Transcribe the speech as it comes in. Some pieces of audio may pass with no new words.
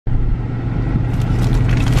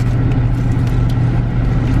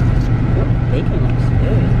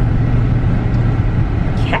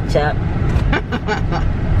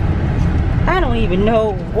even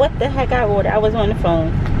know what the heck I ordered. I was on the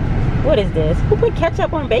phone. What is this? Who put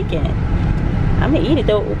ketchup on bacon? I'm gonna eat it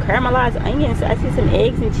though. Caramelized onions. I see some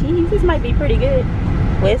eggs and cheese. This might be pretty good.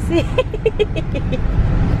 We'll see.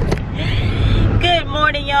 Good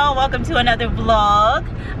morning, y'all. Welcome to another vlog.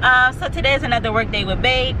 So today is another work day with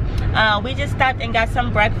Babe. We just stopped and got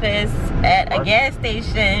some breakfast at a gas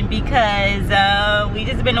station because we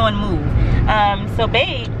just been on move. So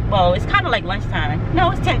Babe, well, it's kind of like lunchtime.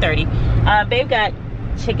 No, it's 10:30. Babe got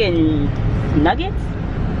chicken nuggets.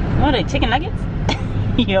 What are they, chicken nuggets?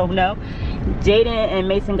 You don't know. Jaden and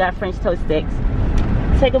Mason got French toast sticks.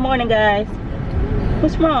 Say good morning, guys.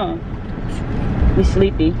 What's wrong? We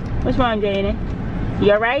sleepy. What's wrong, Jaden?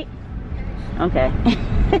 You alright? Okay.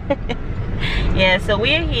 Yeah, so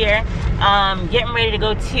we're here getting ready to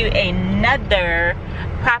go to another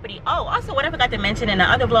property. Oh, also what I forgot to mention in the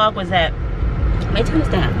other vlog was that, let me turn this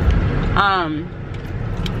down.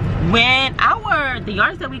 When the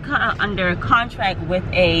yards that we cut are under contract with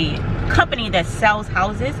a company that sells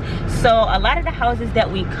houses, so a lot of the houses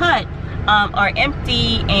that we cut are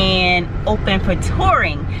empty and open for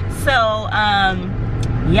touring. So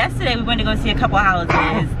yesterday we went to go see a couple of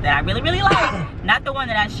houses that I really like. Not the one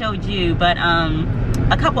that I showed you, but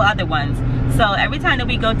a couple other ones. So every time that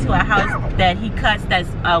we go to a house that he cuts that's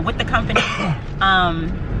with the company,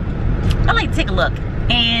 I like to take a look.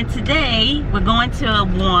 And today we're going to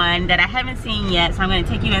one that I haven't seen yet, so I'm going to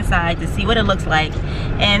take you inside to see what it looks like,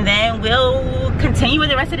 and then we'll continue with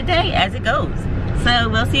the rest of the day as it goes. So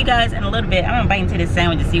we'll see you guys in a little bit. I'm gonna bite into this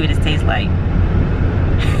sandwich to see what this tastes like.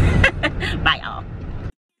 Bye, y'all.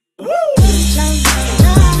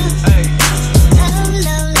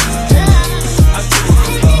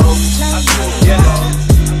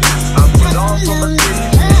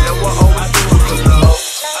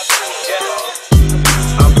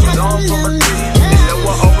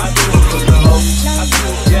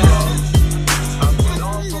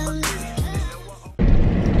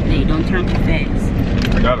 Hey, don't turn too fast.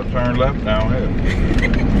 I gotta turn left down here.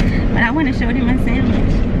 But I want to show him my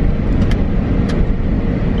sandwich.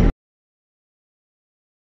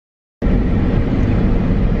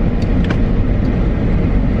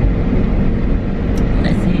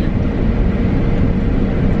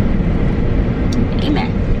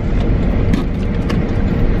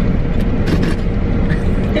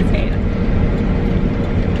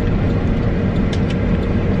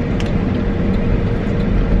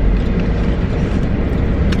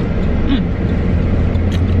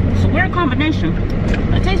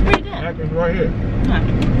 It tastes pretty good. Happens right here.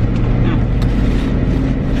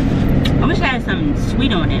 I wish I had something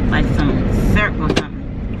sweet on it, like some syrup or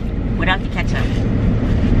something, without the ketchup.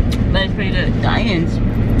 But it's pretty good. The onions.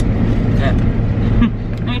 Good.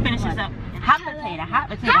 Let me finish this up. Hot potato, hot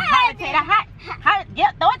potato, hot potato, hot.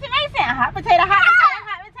 Yep, throw it to Mason. Hot potato, hot potato,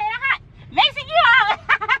 hot potato, hot. Mason, you out.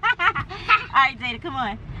 Alright, Jada, come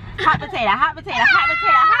on. Hot potato, hot potato, hot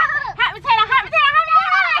potato, hot. Hot potato, hot potato, hot potato.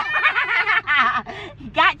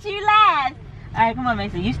 Got you last. All right, come on,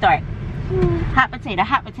 Mason. You start. Hot potato,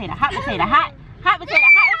 hot potato, hot potato, hot. Hot potato,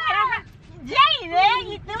 hot potato, hot.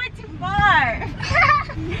 Jaden, you threw it too far.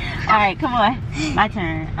 All right, come on. My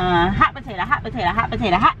turn. Hot potato, hot potato, hot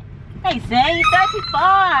potato, hot. Mason, you threw it too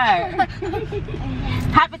far.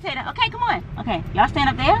 Hot potato. Okay, come on. Okay, y'all stand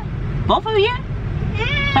up there. Both of you.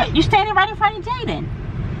 But you standing right in front of Jaden.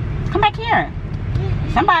 Come back here.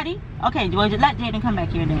 Somebody. Okay, well, just let Jaden come back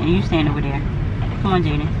here then. And you stand over there. Come on,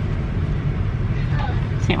 Jaden.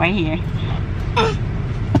 Sit right here.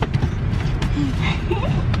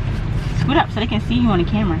 Scoot up so they can see you on the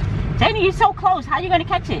camera. Jaden, you're so close. How are you going to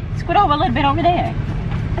catch it? Scoot over a little bit over there.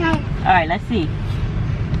 Alright, let's see.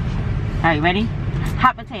 Alright, ready?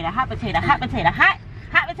 Hot potato, hot potato, hot potato, hot.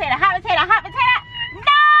 Hot potato, hot potato, hot potato.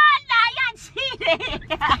 No, y'all cheated.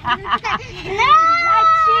 No, I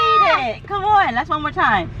cheated. Come on, let's one more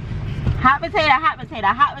time. Hot potato, hot potato,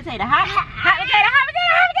 hot potato, hot. Hot potato, hot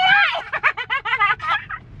potato, hot potato.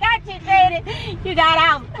 Got you, Jaden. You got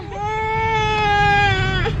out.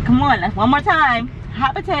 Come on, let's one more time.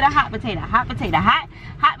 Hot potato, hot potato, hot potato, hot.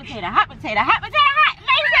 Hot potato, hot potato, hot potato, hot.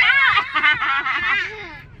 Mason out.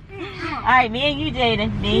 All right, me and you,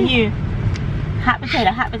 Jaden. Me and you. Hot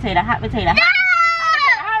potato, hot potato, hot potato, hot.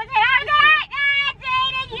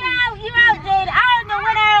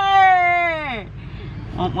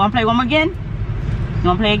 Want to play one more again? You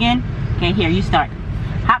want to play again? Okay, here, you start.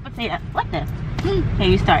 Hot potato. What the? Okay,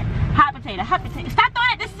 you start. Hot potato, hot potato. Stop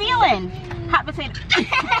throwing at the ceiling. Hot potato.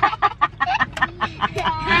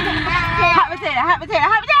 Hot potato, hot potato,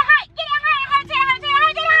 hot potato, hot. Get it hot, hot potato, hot potato,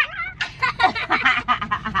 hot potato, hot.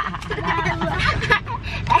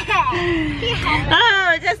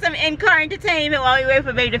 Oh, just some incarnate entertainment while we wait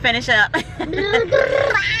for baby to finish up.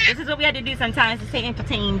 This is what we have to do sometimes to stay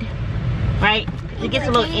entertained, right? It gets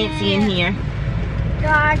a little antsy in here.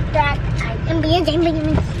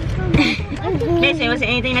 Mason, was there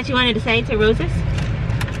anything that you wanted to say to Roses?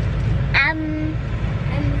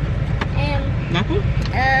 Nothing?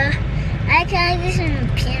 Can I get some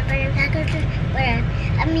peanut butter packers?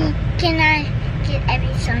 Can I get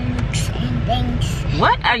every Sonics and things?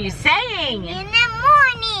 What are you saying? In the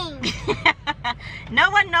morning! No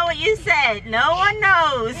one knows what you said. No one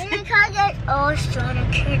knows. And then can I get all Sonic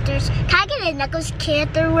characters? Can I get a Knuckles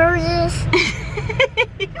character, Roses?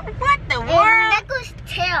 What the world? And Knuckles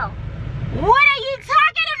tail. What are you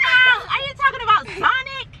talking about? Are you talking about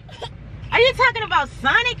Sonic? Are you talking about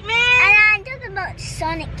Sonic, man? And I'm talking about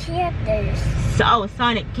Sonic characters. So,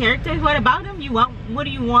 Sonic characters? What about them? What do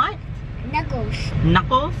you want? Knuckles.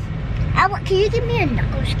 Knuckles? Can you give me a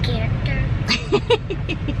Knuckles character? Go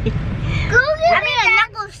give me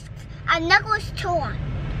a Knuckles toy.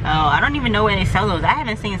 Oh, I don't even know where they sell those. I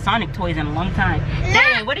haven't seen Sonic toys in a long time.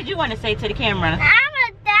 Dang, what did you want to say to the camera? I'm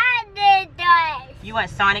a daddy toys. You want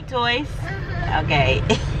Sonic toys? Okay.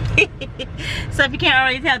 So if you can't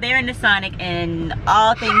already tell, they're into Sonic and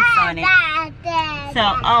all things Sonic. So,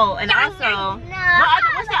 oh, and also,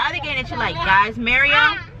 what's the other game that you like, guys?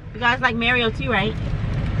 Mario? You guys like Mario too, right?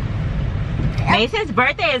 Mason's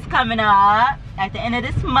birthday is coming up at the end of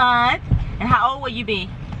this month. And how old will you be?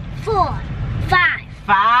 4, 5.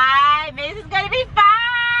 5. Mason's gonna be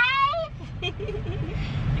 5.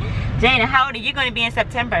 Jana, how old are you gonna be in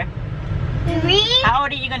September? 3. How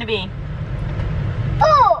old are you gonna be?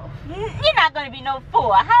 4. You're not gonna be no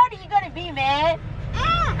 4. How old are you gonna be, man?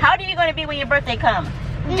 How old are you gonna be when your birthday comes?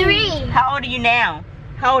 3. How old are you now?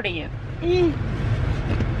 How old are you? 3.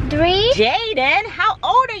 Jaden, how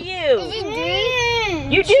old are you? Is it 3?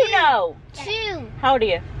 You do know. 2. How old are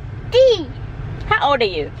you? 3. How old are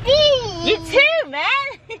you? 3. You're 2,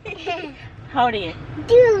 man. How old are you?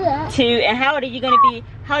 2. 2. And how old are you gonna be?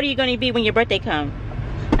 How old are you gonna be when your birthday comes?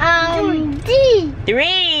 3.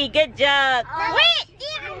 3. Good job. Quit.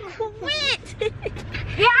 Quit.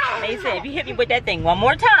 Mason, if you hit me with that thing one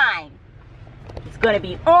more time, it's gonna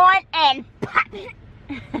be on and popping.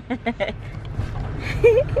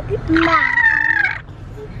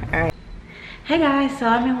 Alright. Hey guys, so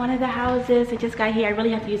I'm in one of the houses. I just got here. I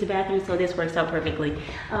really have to use the bathroom, so this works out perfectly.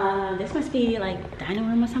 This must be like dining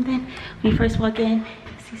room or something. When you first walk in,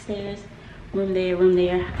 see stairs, room there, room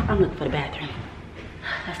there. I'm looking for the bathroom.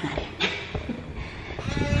 That's not it.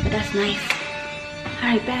 But that's nice.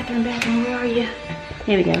 Alright, bathroom, where are you?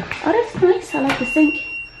 Here we go. Oh, that's nice. I like the sink,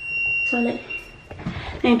 toilet.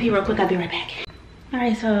 Let me pee real quick. I'll be right back.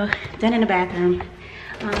 Alright, so done in the bathroom.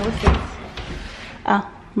 What's this? Oh,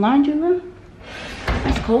 laundry room.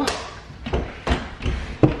 That's cool.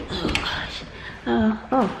 Oh gosh.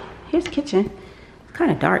 Oh, here's the kitchen. It's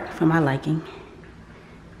kind of dark for my liking.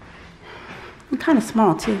 And kind of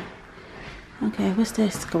small too. Okay, what's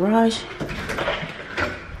this? Garage.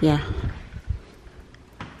 Yeah.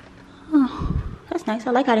 Oh, that's nice.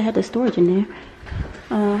 I like how they had the storage in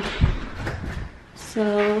there.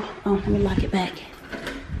 So, oh, let me lock it back.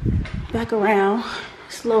 Back around.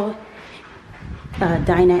 Slow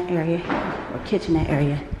dinette area or kitchenette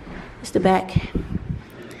area. It's the back.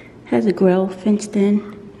 Has a grill fenced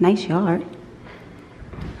in. Nice yard.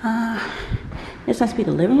 This must be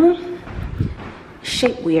the living room.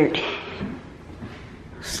 Shaped weird.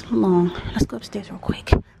 It's long. Let's go upstairs real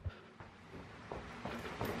quick.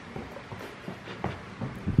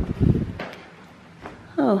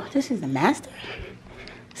 Oh, this is the master.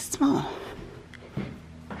 Small.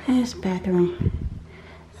 There's the bathroom.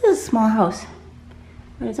 This is a small house,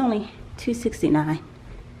 but it's only $269.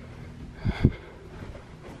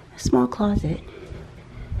 A small closet.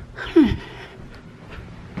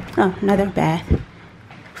 Oh, another bath.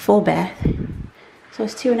 Full bath. So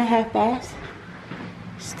it's 2.5 baths.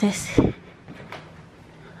 What's this?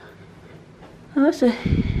 Oh, it's a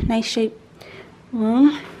nice shaped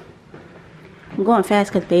room. I'm going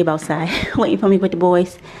fast because babe outside waiting for me with the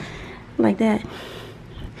boys. Like that.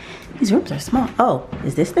 These rooms are small. Oh,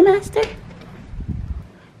 is this the master?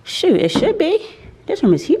 Shoot, it should be. This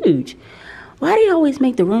room is huge. Why do you always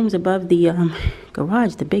make the rooms above the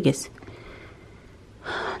garage the biggest?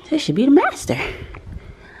 This should be the master. I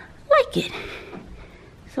like it.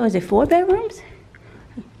 So is it 4 bedrooms?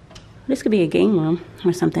 This could be a game room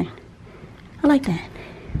or something. I like that.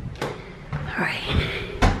 All right.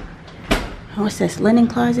 What's this? Linen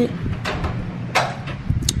closet?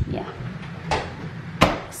 Yeah.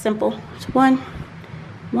 Simple. It's 1,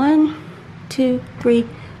 2, 3,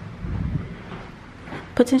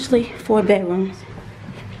 potentially 4 bedrooms.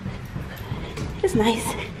 That's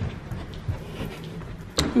nice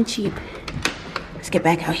and cheap. Let's get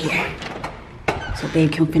back out here so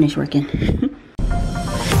babe can finish working.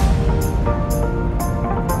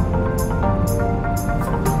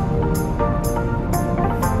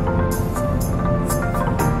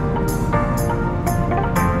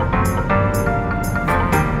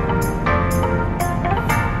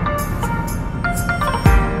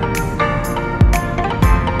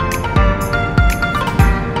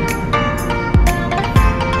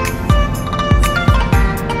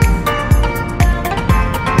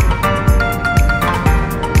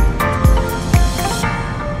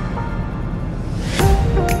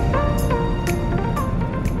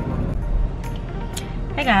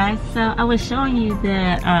 Hey guys, so I was showing you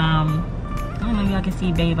that I don't know if y'all can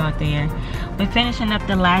see babe out there. We're finishing up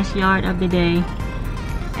the last yard of the day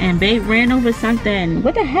and babe ran over something.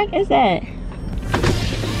 What the heck is that?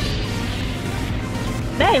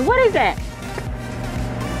 Babe, what is that?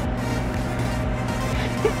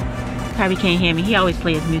 Probably can't hear me. He always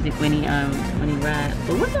plays music when he rides.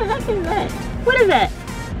 But what the heck is that? What is that?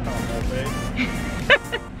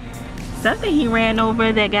 Something he ran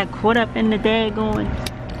over that got caught up in the daggone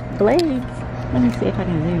blades. Let me see if I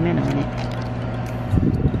can zoom in on it.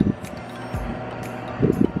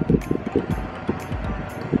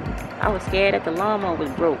 I was scared that the lawnmower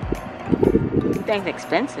was broke. This thing's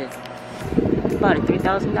expensive. About a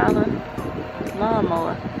 $3,000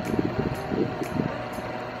 lawnmower.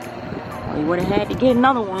 Well, we would have had to get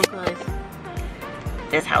another one because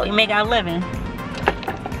that's how we make our living.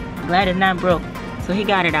 I'm glad it's not broke. So he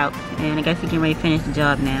got it out, and I guess he can ready to finish the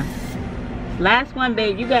job now. Last one,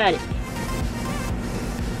 babe, you got it.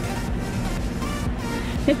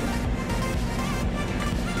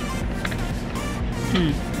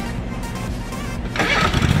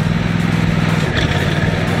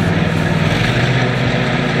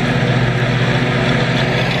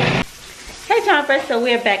 Hey Chompers, so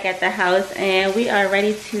we're back at the house and we are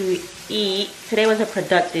ready to eat. Today was a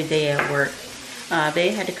productive day at work.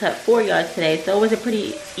 They had to cut 4 yards today, so it was a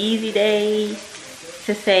pretty easy day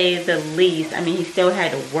to say the least. I mean, he still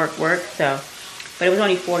had to work, so, but it was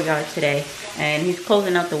only 4 yards today, and he's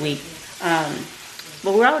closing out the week.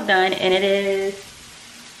 But we're all done, and it is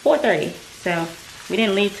 4:30, so we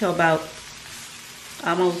didn't leave till about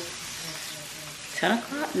almost 10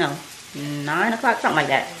 o'clock? No, 9 o'clock, something like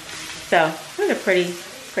that. So it was a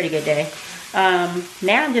pretty good day.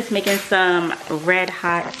 Now I'm just making some red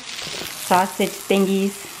hot sausage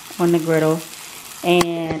thingies on the griddle,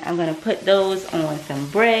 and I'm gonna put those on some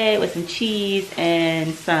bread with some cheese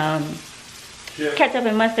and some ketchup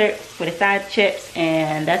and mustard with the side chips,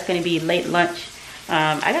 and that's gonna be late lunch.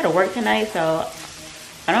 I gotta work tonight, so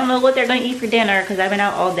I don't know what they're gonna eat for dinner because I've been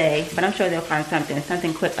out all day, but I'm sure they'll find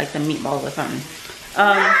something quick like some meatballs or something.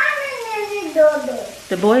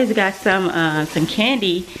 The boys got some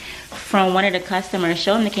candy from one of the customers.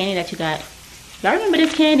 Show them the candy that you got. Y'all remember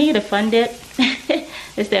this candy, the Fun Dip?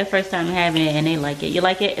 It's their first time having it and they like it. You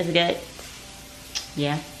like it? It's good?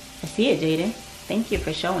 Yeah. I see it, Jaden. Thank you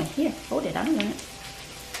for showing. Here, hold it. I don't want it.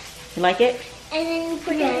 You like it? And then you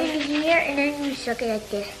put it in here and then you suck it like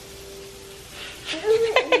this.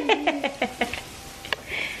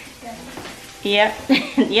 Yep.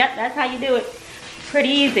 Yep, that's how you do it. Pretty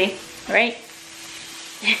easy, right?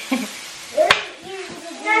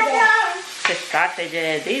 The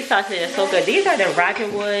sausages. These sausages are so good. These are the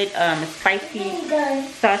Rogerwood spicy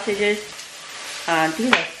sausages.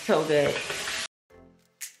 These are so good.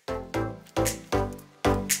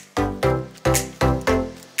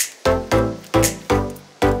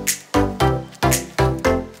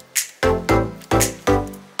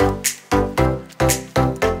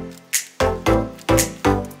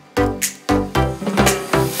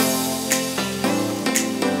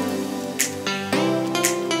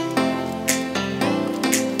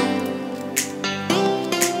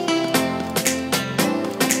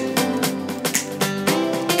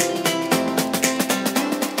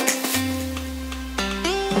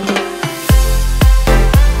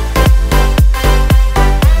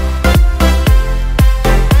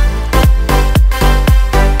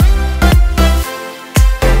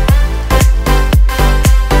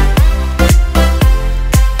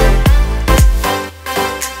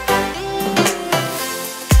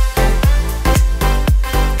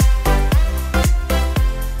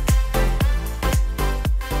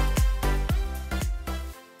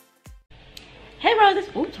 Hey Roses,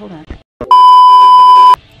 oops, hold on.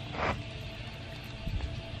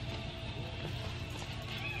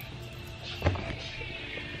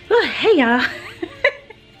 Ooh, hey y'all.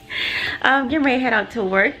 Getting ready to head out to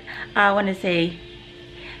work. I want to say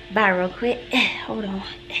bye real quick. Hold on.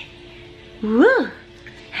 Woo!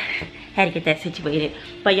 Had to get that situated.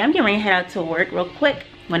 But yeah, I'm getting ready to head out to work real quick.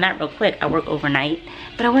 Well, not real quick. I work overnight.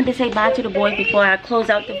 But I wanted to say bye to the boys before I close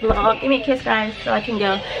out the vlog. Give me a kiss, guys, so I can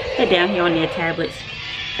go head down here on their tablets.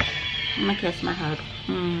 My kiss, my hug.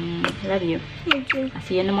 Love you. Thank you. I'll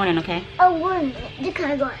see you in the morning, okay? Oh, 1 minute. The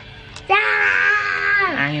car going.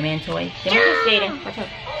 Ah! Iron Man toy. Give me a kiss, Jaden. Watch out.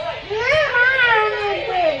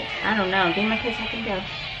 I don't know. Give me a kiss, I can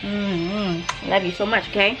go. Love you so much,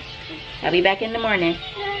 okay? I'll be back in the morning.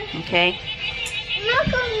 Okay? I'm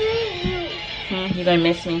not gonna miss you. You're gonna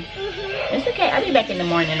miss me? It's okay. I'll be back in the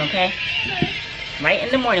morning, okay? Right in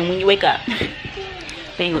the morning when you wake up.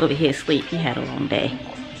 Babe over here asleep. He had a long day.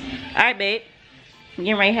 Alright, babe. I'm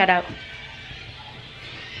getting ready to head out.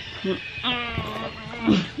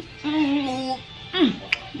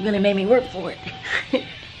 You're gonna make me work for it.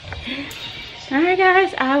 Alright,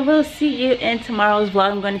 guys. I will see you in tomorrow's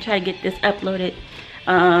vlog. I'm gonna try to get this uploaded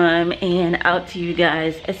and out to you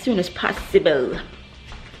guys as soon as possible.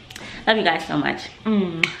 Love you guys so much.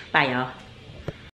 Bye, y'all.